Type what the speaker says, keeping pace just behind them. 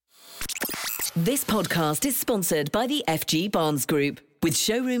This podcast is sponsored by the FG Barnes Group, with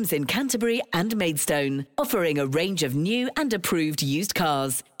showrooms in Canterbury and Maidstone, offering a range of new and approved used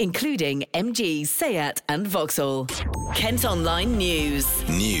cars, including MG, Seat and Vauxhall. Kent Online News.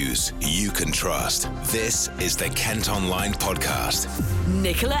 News you can trust. This is the Kent Online Podcast.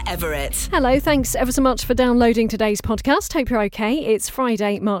 Nicola Everett. Hello, thanks ever so much for downloading today's podcast. Hope you're okay. It's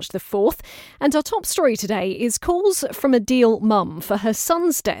Friday, March the 4th. And our top story today is calls from a Deal mum for her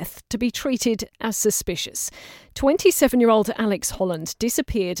son's death to be treated as suspicious. 27-year-old Alex Holland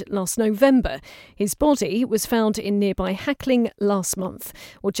disappeared last November. His body was found in nearby Hackling last month.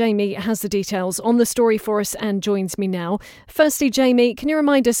 Well, Jamie has the details on the story for us and joins me now. Firstly, Jamie, can you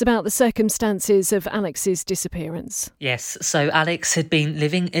remind us about the circumstances of Alex's disappearance? Yes, so Alex had been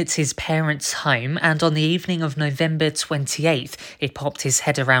living at his parents' home, and on the evening of November 28th, he'd popped his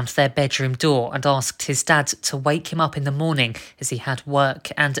head around their bedroom door and asked his dad to wake him up in the morning as he had work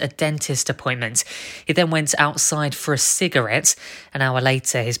and a dentist appointment. He then went outside for a cigarette. An hour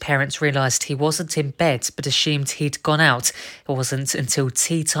later, his parents realised he wasn't in bed but assumed he'd gone out. It wasn't until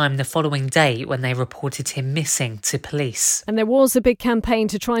tea time the following day when they reported him missing to police. And there was a big campaign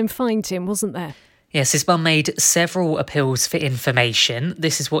to try and find him, wasn't there? Yes, his mum made several appeals for information.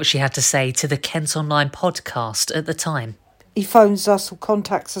 This is what she had to say to the Kent Online podcast at the time. He phones us or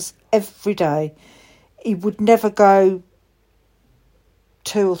contacts us every day. He would never go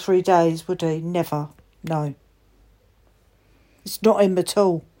 2 or 3 days, would he? Never. No. It's not him at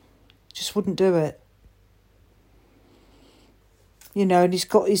all. Just wouldn't do it. You know, and he's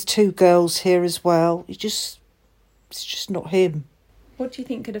got his 2 girls here as well. It's just not him. What do you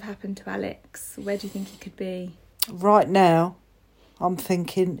think could have happened to Alex? Where do you think he could be? Right now, I'm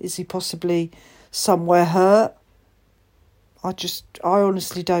thinking, is he possibly somewhere hurt? I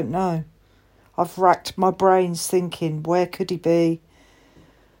honestly don't know. I've racked my brains thinking, where could he be?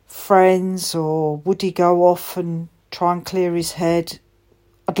 Friends, or would he go off and try and clear his head?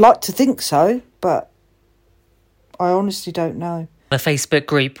 I'd like to think so, but I honestly don't know. A Facebook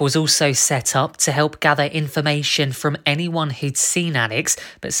group was also set up to help gather information from anyone who'd seen Alex,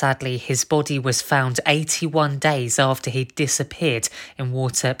 but sadly his body was found 81 days after he'd disappeared in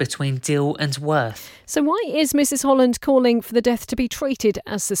water between Deal and Worth. So why is Mrs. Holland calling for the death to be treated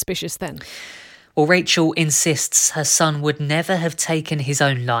as suspicious then? Well, Rachel insists her son would never have taken his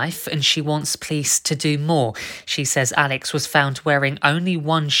own life, and she wants police to do more. She says Alex was found wearing only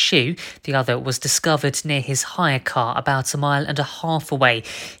one shoe. The other was discovered near his hire car about 1.5 miles away.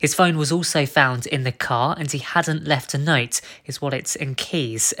 His phone was also found in the car, and he hadn't left a note. His wallet and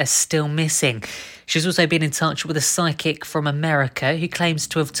keys are still missing. She's also been in touch with a psychic from America who claims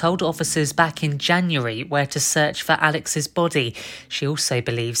to have told officers back in January where to search for Alex's body. She also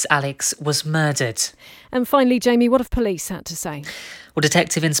believes Alex was murdered. And finally, Jamie, what have police had to say? Well,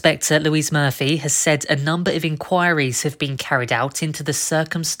 Detective Inspector Louise Murphy has said a number of inquiries have been carried out into the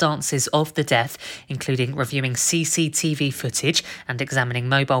circumstances of the death, including reviewing CCTV footage and examining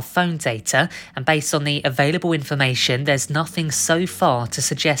mobile phone data. And based on the available information, there's nothing so far to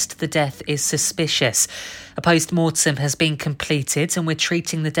suggest the death is suspicious. A post-mortem has been completed and we're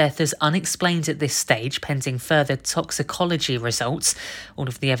treating the death as unexplained at this stage, pending further toxicology results. All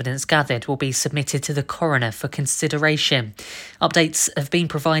of the evidence gathered will be submitted to the coroner for consideration. Updates have been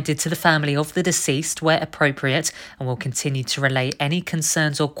provided to the family of the deceased where appropriate, and will continue to relay any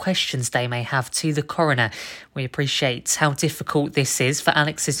concerns or questions they may have to the coroner. We appreciate how difficult this is for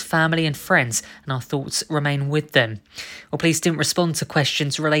Alex's family and friends, and our thoughts remain with them. Well, police didn't respond to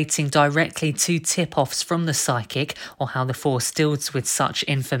questions relating directly to tip-offs from the psychic or how the force deals with such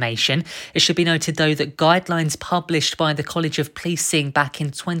information. It should be noted, though, that guidelines published by the College of Policing back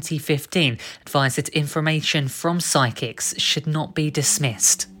in 2015 advised that information from psychics should not be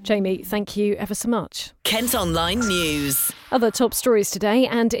dismissed. Jamie, thank you ever so much. Kent Online News. Other top stories today,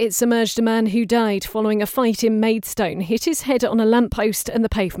 and it's emerged a man who died following a fight in Maidstone hit his head on a lamppost and the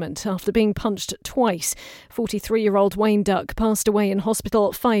pavement after being punched twice. 43-year-old Wayne Duck passed away in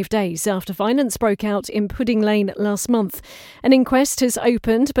hospital 5 days after violence broke out in Pudding Lane last month. An inquest has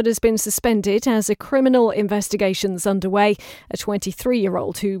opened but has been suspended as a criminal investigation's underway. A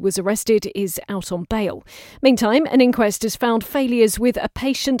 23-year-old who was arrested is out on bail. Meantime, an inquest has found failures with a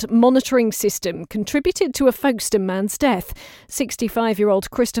patient monitoring system contributed to a Folkestone man's death. 65-year-old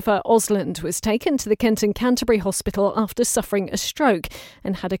Christopher Osland was taken to the Kent and Canterbury Hospital after suffering a stroke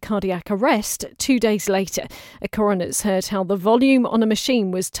and had a cardiac arrest 2 days later. A coroner's heard how the volume on a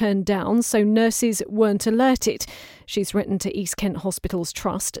machine was turned down so nurses weren't alerted. She's written to East Kent Hospitals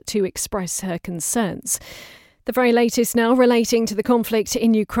Trust to express her concerns. The very latest now relating to the conflict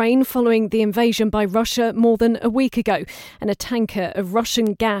in Ukraine following the invasion by Russia more than a week ago. And a tanker of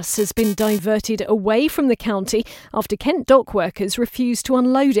Russian gas has been diverted away from the county after Kent dock workers refused to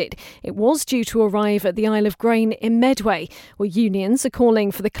unload it. It was due to arrive at the Isle of Grain in Medway, where unions are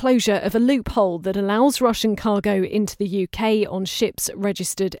calling for the closure of a loophole that allows Russian cargo into the UK on ships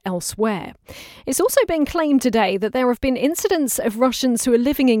registered elsewhere. It's also been claimed today that there have been incidents of Russians who are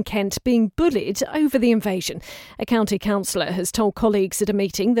living in Kent being bullied over the invasion. A county councillor has told colleagues at a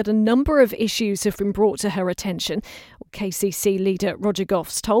meeting that a number of issues have been brought to her attention. KCC leader Roger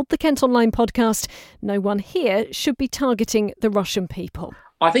Goffs told the Kent Online podcast no one here should be targeting the Russian people.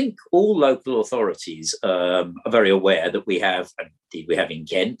 I think all local authorities are very aware that we have in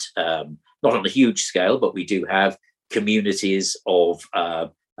Kent, not on a huge scale, but we do have communities of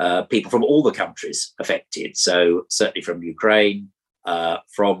people from all the countries affected. So certainly from Ukraine,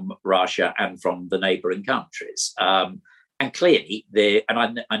 from Russia and from the neighbouring countries. And clearly,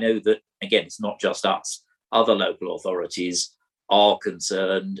 I know that, again, it's not just us, other local authorities are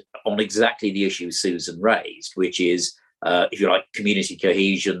concerned on exactly the issue Susan raised, which is, if you like, community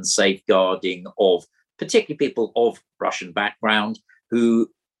cohesion, safeguarding of particularly people of Russian background who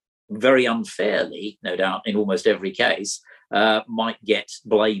very unfairly, no doubt, in almost every case, might get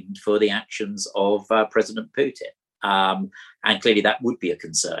blamed for the actions of President Putin. And clearly that would be a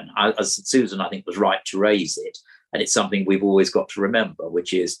concern. As Susan, I think, was right to raise it. And it's something we've always got to remember,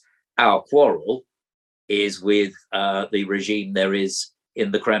 which is our quarrel is with the regime there is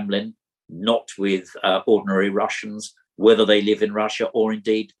in the Kremlin, not with ordinary Russians, whether they live in Russia or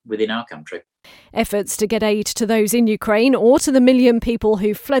indeed within our country. Efforts to get aid to those in Ukraine or to the million people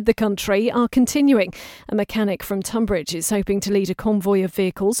who fled the country are continuing. A mechanic from Tunbridge is hoping to lead a convoy of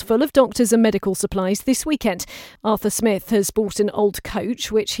vehicles full of doctors and medical supplies this weekend. Arthur Smith has bought an old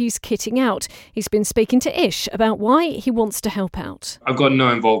coach, which he's kitting out. He's been speaking to Ish about why he wants to help out. I've got no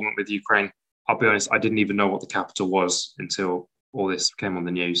involvement with Ukraine. I'll be honest, I didn't even know what the capital was until all this came on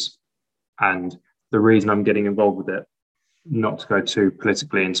the news. And the reason I'm getting involved with it, not to go too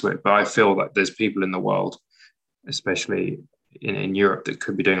politically into it, but I feel that there's people in the world, especially in Europe, that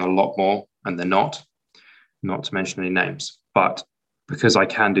could be doing a lot more, and they're not to mention any names. But because I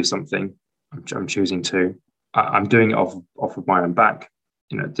can do something, I'm choosing to. I'm doing it off of my own back.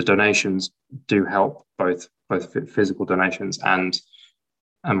 You know, the donations do help, both physical donations and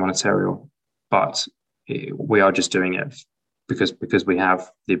monetary, but we are just doing it because we have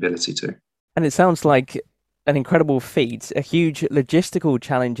the ability to. And it sounds like an incredible feat, a huge logistical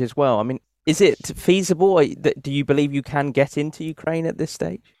challenge as well. I mean, is it feasible? Do you believe you can get into Ukraine at this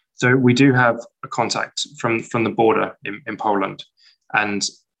stage? So we do have a contact from the border in Poland. And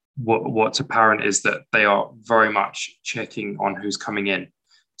what's apparent is that they are very much checking on who's coming in.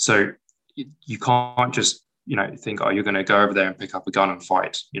 So you can't just, think, you're going to go over there and pick up a gun and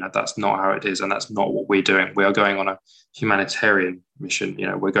fight. That's not how it is. And that's not what we're doing. We are going on a humanitarian mission.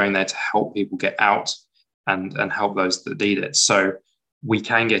 We're going there to help people get out and help those that need it. So we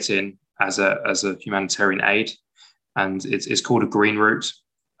can get in as a humanitarian aid, and it's called a green route.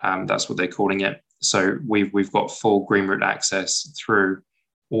 That's what they're calling it. So we've got full green route access through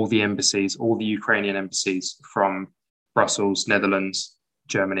all the embassies, all the Ukrainian embassies from Brussels, Netherlands,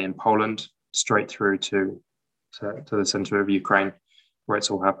 Germany, and Poland, straight through to the center of Ukraine, where it's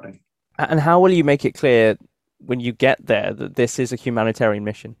all happening. And how will you make it clear when you get there that this is a humanitarian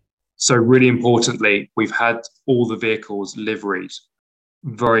mission? So really importantly, we've had all the vehicles liveried.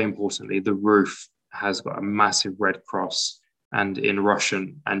 Very importantly, the roof has got a massive red cross, and in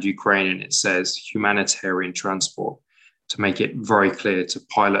Russian and Ukrainian, it says humanitarian transport, to make it very clear to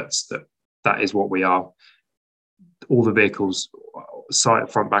pilots that is what we are. All the vehicles, side,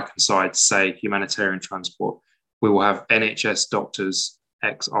 front, back and side, say humanitarian transport. We will have NHS doctors,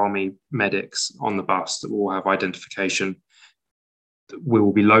 ex-army medics on the bus that will have identification. We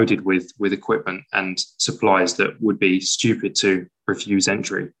will be loaded with equipment and supplies that would be stupid to refuse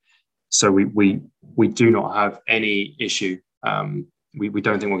entry. So we do not have any issue. We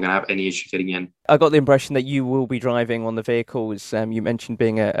don't think we're going to have any issue getting in. I got the impression that you will be driving on the vehicles. You mentioned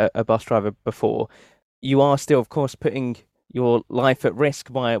being a bus driver before. You are still, of course, putting your life at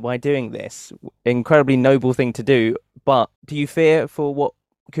risk by doing this. Incredibly noble thing to do. But do you fear for what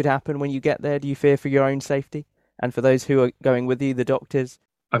could happen when you get there? Do you fear for your own safety? And for those who are going with you, the doctors?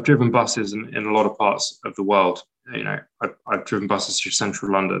 I've driven buses in a lot of parts of the world. I've driven buses through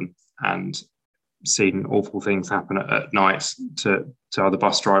central London and seen awful things happen at night to other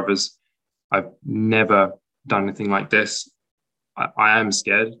bus drivers. I've never done anything like this. I am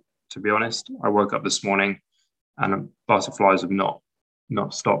scared, to be honest. I woke up this morning and butterflies have not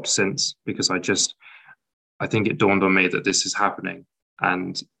stopped since, because I think it dawned on me that this is happening,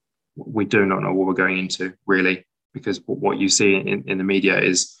 and we do not know what we're going into, really, because what you see in the media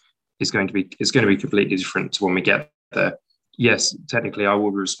is going to be completely different to when we get there. Yes, technically, I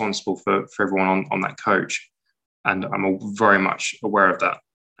will be responsible for everyone on that coach, and I'm very much aware of that.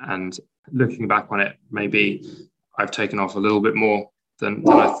 And looking back on it, maybe I've taken off a little bit more than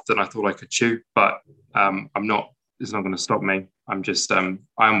I thought I could chew, but I'm not. It's not going to stop me. I'm just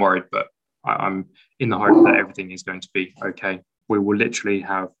I'm worried, but I'm in the hope that everything is going to be okay. We will literally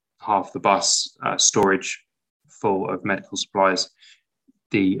have half the bus storage full of medical supplies.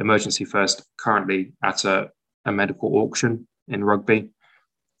 The Emergency First currently at a medical auction in Rugby,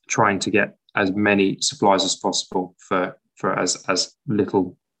 trying to get as many supplies as possible for as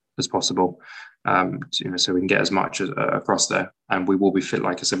little as possible, so we can get as much across there. And we will be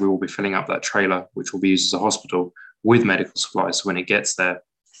like I said, we will be filling up that trailer, which will be used as a hospital, with medical supplies. So when it gets there,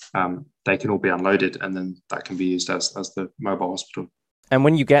 they can all be unloaded, and then that can be used as the mobile hospital. And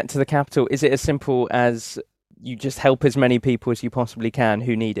when you get to the capital, is it as simple as you just help as many people as you possibly can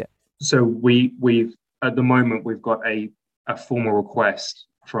who need it? So we've at the moment we've got a formal request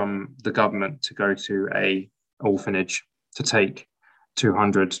from the government to go to a orphanage to take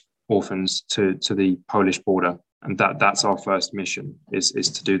 200 orphans to the Polish border, and that's our first mission is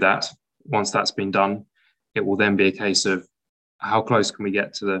to do that. Once that's been done, it will then be a case of how close can we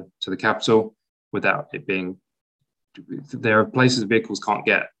get to the capital without it being. There are places vehicles can't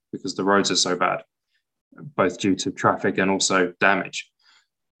get because the roads are so bad, both due to traffic and also damage.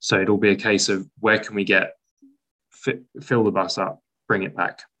 So it'll be a case of where can we get, fill the bus up, bring it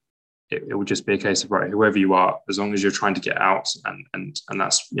back. It will just be a case of, right, whoever you are, as long as you're trying to get out and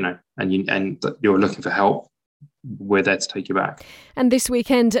that's, and you're looking for help, we're there to take you back. And this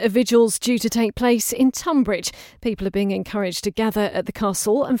weekend, a vigil's due to take place in Tunbridge. People are being encouraged to gather at the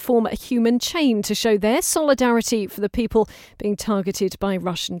castle and form a human chain to show their solidarity for the people being targeted by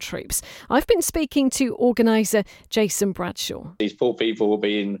Russian troops. I've been speaking to organiser Jason Bradshaw. These poor people were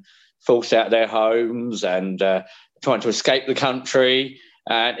being forced out of their homes and trying to escape the country.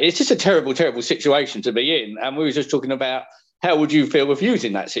 And it's just a terrible, terrible situation to be in. And we were just talking about how would you feel if you was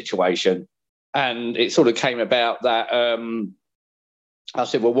in that situation? And it sort of came about that I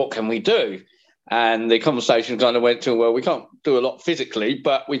said, well, what can we do? And the conversation kind of went to, well, we can't do a lot physically,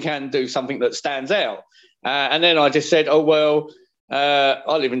 but we can do something that stands out. And then I just said, oh, well,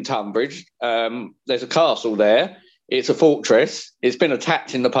 I live in Tunbridge. There's a castle there. It's a fortress. It's been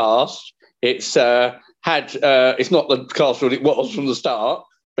attacked in the past. It's it's not the castle it was from the start,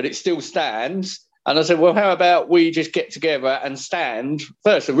 but it still stands. And I said, well, how about we just get together and stand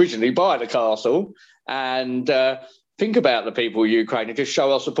first originally by the castle and think about the people of Ukraine and just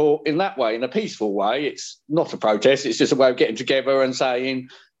show our support in that way, in a peaceful way. It's not a protest. It's just a way of getting together and saying,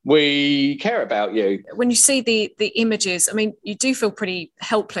 we care about you. When you see the images, I mean, you do feel pretty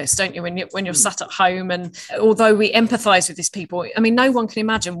helpless, don't you, when you're sat at home? And although we empathise with these people, I mean, no one can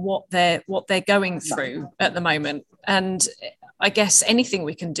imagine what they're going through at the moment. And I guess anything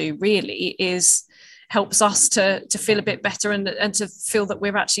we can do really helps us to feel a bit better and to feel that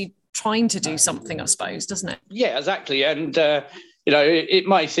we're actually trying to do something, I suppose, doesn't it? Yeah, exactly. And it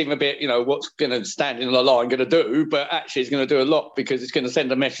may seem a bit, what's going to stand in the line going to do, but actually it's going to do a lot because it's going to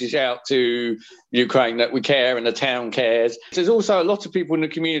send a message out to Ukraine that we care and the town cares. There's also a lot of people in the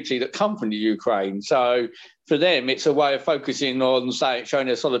community that come from the Ukraine. So for them, it's a way of focusing on showing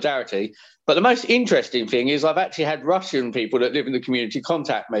their solidarity. But the most interesting thing is I've actually had Russian people that live in the community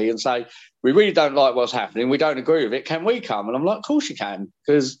contact me and say, we really don't like what's happening. We don't agree with it. Can we come? And I'm like, of course you can,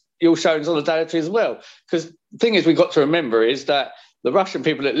 because you're showing solidarity as well. Because the thing is, we've got to remember is that the Russian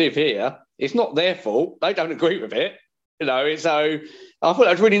people that live here, it's not their fault. They don't agree with it. So I thought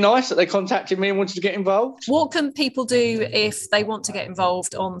it was really nice that they contacted me and wanted to get involved. What can people do if they want to get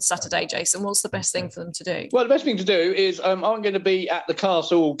involved on Saturday, Jason? What's the best thing for them to do? Well, the best thing to do is I'm going to be at the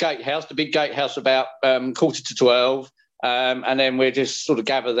Castle Gatehouse, the big gatehouse, about 11:45. And then we'll just sort of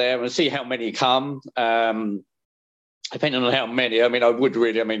gather there and see how many come. Depending on how many,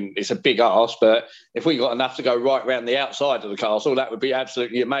 it's a big ask, but if we got enough to go right around the outside of the castle, that would be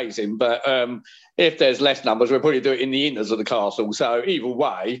absolutely amazing. But if there's less numbers, we'll probably do it in the inners of the castle. So either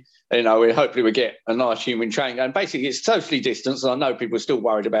way, hopefully we get a nice human train going. Basically, it's socially distanced, and I know people are still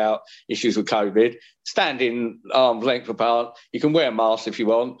worried about issues with COVID. Standing arm's length apart, you can wear a mask if you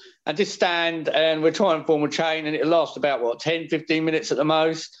want, and just stand, and we'll try and form a chain, and it'll last about, 10, 15 minutes at the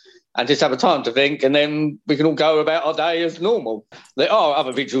most. and just have a time to think, and then we can all go about our day as normal. There are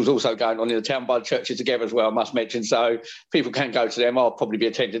other vigils also going on in the town by the churches together as well, I must mention, so people can go to them. I'll probably be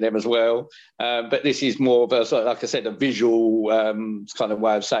attending them as well. But this is more of a, like I said, a visual kind of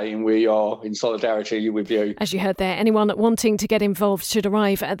way of saying we are in solidarity with you. As you heard there, anyone wanting to get involved should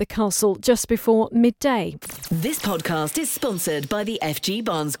arrive at the castle just before midday. This podcast is sponsored by the FG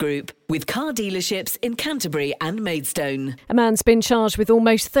Barnes Group, with car dealerships in Canterbury and Maidstone. A man's been charged with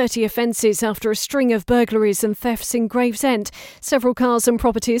almost 30 offences after a string of burglaries and thefts in Gravesend. Several cars and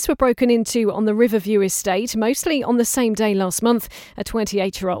properties were broken into on the Riverview estate, mostly on the same day last month. A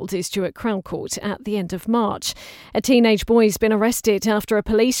 28-year-old is due at Crown Court at the end of March. A teenage boy's been arrested after a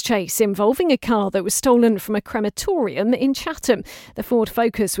police chase involving a car that was stolen from a crematorium in Chatham. The Ford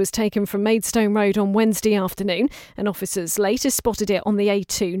Focus was taken from Maidstone Road on Wednesday afternoon, and officers later spotted it on the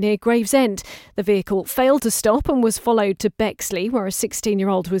A2 near Gravesend. The vehicle failed to stop and was followed to Bexley, where a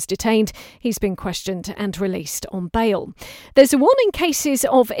 16-year-old was detained. He's been questioned and released on bail. There's a warning cases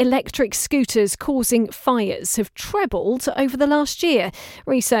of electric scooters causing fires have trebled over the last year.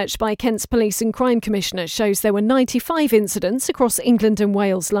 Research by Kent's Police and Crime Commissioner shows there were 95 incidents across England and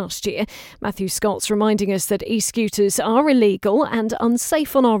Wales last year. Matthew Scott's reminding us that e-scooters are illegal and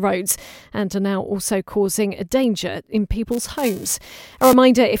unsafe on our roads and are now also causing a danger in people's homes. A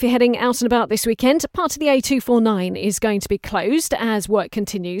reminder, if you're heading out and about this weekend, part of the A249 is going to be closed as work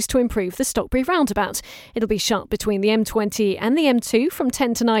continues to improve the Stockbury roundabout. It'll be shut between the M20 and the M2 from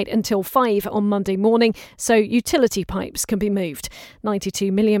 10 tonight until 5 on Monday morning, so utility pipes can be moved.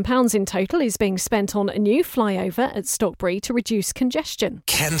 £92 million in total is being spent on a new flyover at Stockbury to reduce congestion.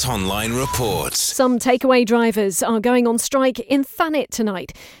 Kent Online reports. Some takeaway drivers are going on strike in Thanet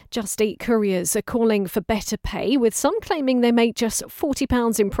tonight. Just Eat couriers are calling for better pay, with some claiming they make just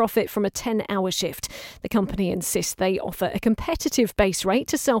 £40 in profit from a 10-hour shift. The company insists they offer a competitive base rate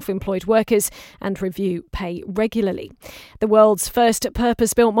to self-employed workers and review pay regularly. The world's first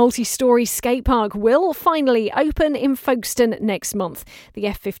purpose-built multi-storey skate park will finally open in Folkestone next month. The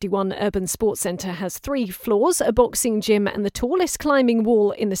F51 Urban Sports Centre has 3 floors, a boxing gym and the tallest climbing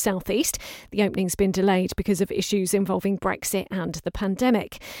wall in the southeast. The opening's been delayed because of issues involving Brexit and the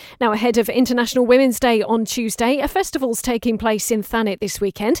pandemic. Now, ahead of International Women's Day on Tuesday, a festival's taking place in Thanet this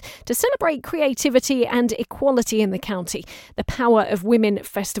weekend to celebrate creativity and equality in the county. The Power of Women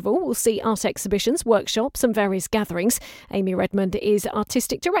Festival will see art exhibitions, workshops and various gatherings. Amy Redmond is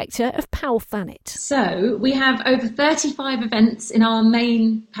Artistic Director of POW Thanet. So we have over 35 events in our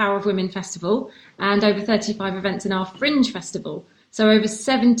main Power of Women Festival and over 35 events in our Fringe Festival. So over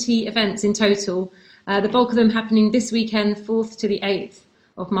 70 events in total, the bulk of them happening this weekend, 4th to the 8th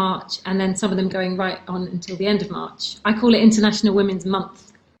of March, and then some of them going right on until the end of March. I call it International Women's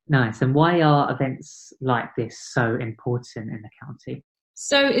Month. Nice. And why are events like this so important in the county?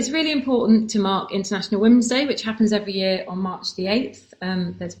 So it's really important to mark International Women's Day, which happens every year on March the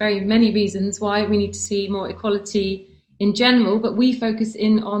 8th. There's very many reasons why we need to see more equality in general, but we focus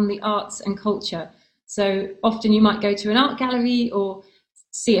in on the arts and culture. So often you might go to an art gallery or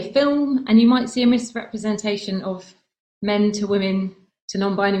see a film and you might see a misrepresentation of men to women to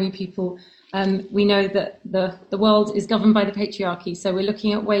non-binary people. We know that the world is governed by the patriarchy, so we're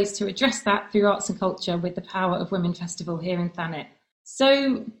looking at ways to address that through arts and culture with the Power of Women Festival here in Thanet.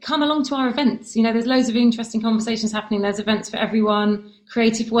 So come along to our events. You know, there's loads of interesting conversations happening. There's events for everyone,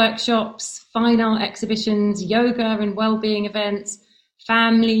 creative workshops, fine art exhibitions, yoga and wellbeing events,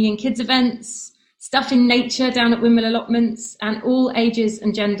 family and kids events, stuff in nature down at Windmill Allotments, and all ages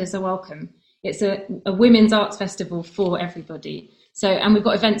and genders are welcome. It's a women's arts festival for everybody. So, and we've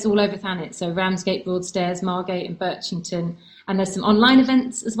got events all over Thanet, so Ramsgate, Broadstairs, Margate and Birchington. And there's some online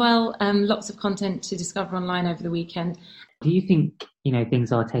events as well, lots of content to discover online over the weekend. Do you think,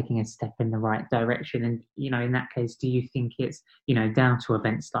 things are taking a step in the right direction? And, in that case, do you think it's, down to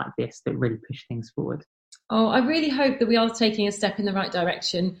events like this that really push things forward? Oh, I really hope that we are taking a step in the right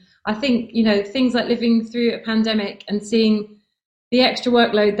direction. I think, things like living through a pandemic and seeing the extra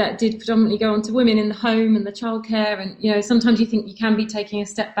workload that did predominantly go on to women in the home and the childcare. And, sometimes you think you can be taking a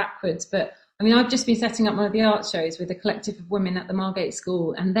step backwards. But I've just been setting up one of the art shows with a collective of women at the Margate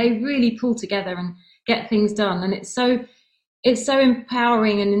School, and they really pull together and get things done. And it's so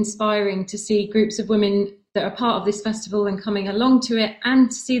empowering and inspiring to see groups of women that are part of this festival and coming along to it, and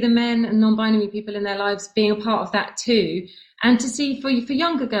to see the men and non-binary people in their lives being a part of that too, and to see for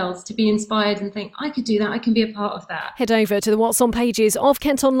younger girls to be inspired and think, I could do that, I can be a part of that. Head over to the What's On pages of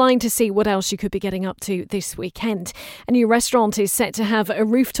Kent Online to see what else you could be getting up to this weekend. A new restaurant is set to have a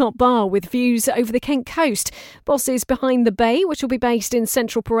rooftop bar with views over the Kent coast. Bosses behind the Bay, which will be based in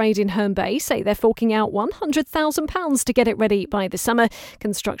Central Parade in Herne Bay, say they're forking out £100,000 to get it ready by the summer.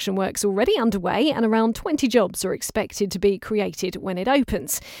 Construction work's already underway and around 20 jobs are expected to be created when it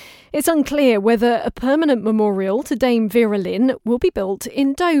opens. It's unclear whether a permanent memorial to Dame Vera Lynn will be built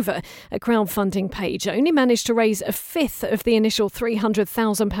in Dover. A crowdfunding page only managed to raise a fifth of the initial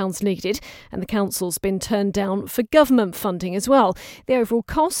 £300,000 needed, and the council's been turned down for government funding as well. The overall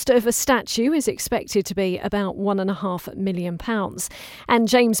cost of a statue is expected to be about £1.5 million. And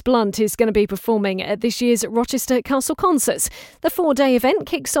James Blunt is going to be performing at this year's Rochester Castle Concerts. The 4-day event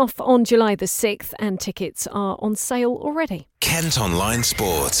kicks off on July the 6th, and tickets are on sale already. Kent Online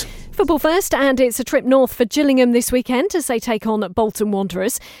Sport. Football first, and it's a trip north for Gillingham this weekend as they take on Bolton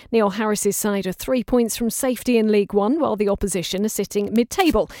Wanderers. Neil Harris's side are 3 points from safety in League One, while the opposition are sitting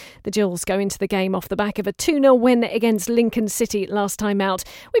mid-table. The Gills go into the game off the back of a 2-0 win against Lincoln City last time out.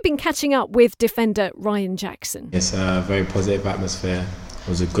 We've been catching up with defender Ryan Jackson. It's a very positive atmosphere. It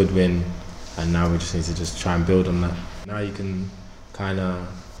was a good win, and now we just need to try and build on that. Now you can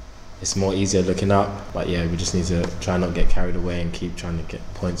it's more easier looking up, but yeah, we just need to try not get carried away and keep trying to get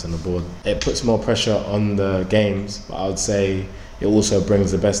points on the board. It puts more pressure on the games, but I would say it also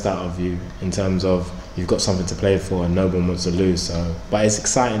brings the best out of you in terms of you've got something to play for and no one wants to lose. So, but it's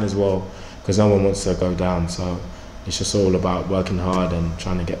exciting as well because no one wants to go down. So it's just all about working hard and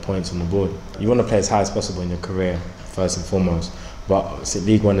trying to get points on the board. You want to play as high as possible in your career, first and foremost. But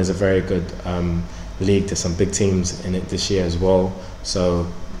League One is a very good league. There's some big teams in it this year as well. So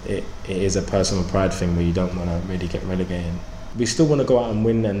it is a personal pride thing where you don't want to really get relegated. We still want to go out and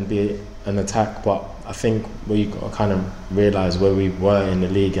win and be an attack, but I think we got to kind of realise where we were in the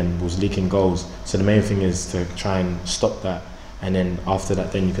league and was leaking goals. So the main thing is to try and stop that, and then after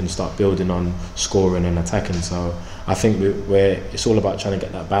that, then you can start building on scoring and attacking. So I think it's all about trying to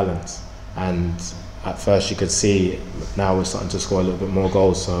get that balance. And at first you could see now we're starting to score a little bit more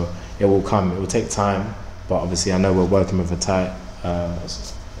goals. So it will come. It will take time, but obviously I know we're working with a tight.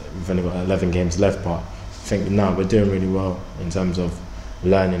 We've only got 11 games left, but I think now we're doing really well in terms of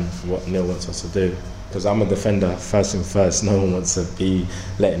learning what Neil wants us to do. Because I'm a defender, first and first, no one wants to be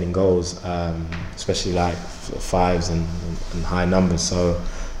letting in goals, especially like fives and high numbers. So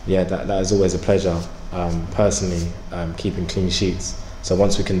yeah, that is always a pleasure, personally, keeping clean sheets. So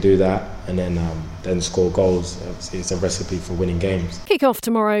once we can do that and then score goals, it's a recipe for winning games. Kick-off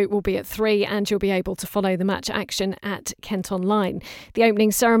tomorrow will be at 3 and you'll be able to follow the match action at Kent Online. The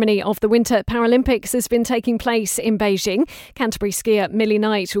opening ceremony of the Winter Paralympics has been taking place in Beijing. Canterbury skier Millie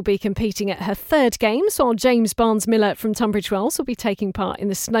Knight will be competing at her 3rd Games, while James Barnes-Miller from Tunbridge Wells will be taking part in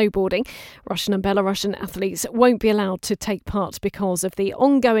the snowboarding. Russian and Belarusian athletes won't be allowed to take part because of the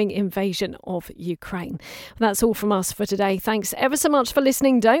ongoing invasion of Ukraine. That's all from us for today. Thanks ever so much for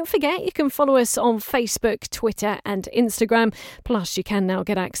listening. Don't forget you can follow us on Facebook, Twitter and Instagram. Plus you can now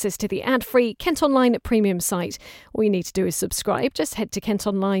get access to the ad-free Kent Online premium site. All you need to do is subscribe. Just head to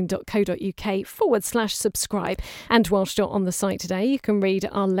kentonline.co.uk/subscribe. And whilst you're on the site today, you can read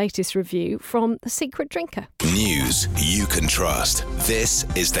our latest review from The Secret Drinker. News you can trust. This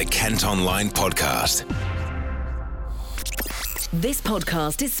is the Kent Online Podcast. This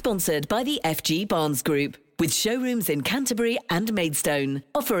podcast is sponsored by the FG Barnes Group, with showrooms in Canterbury and Maidstone,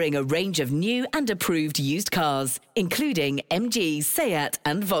 offering a range of new and approved used cars, including MG, Seat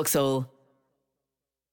and Vauxhall.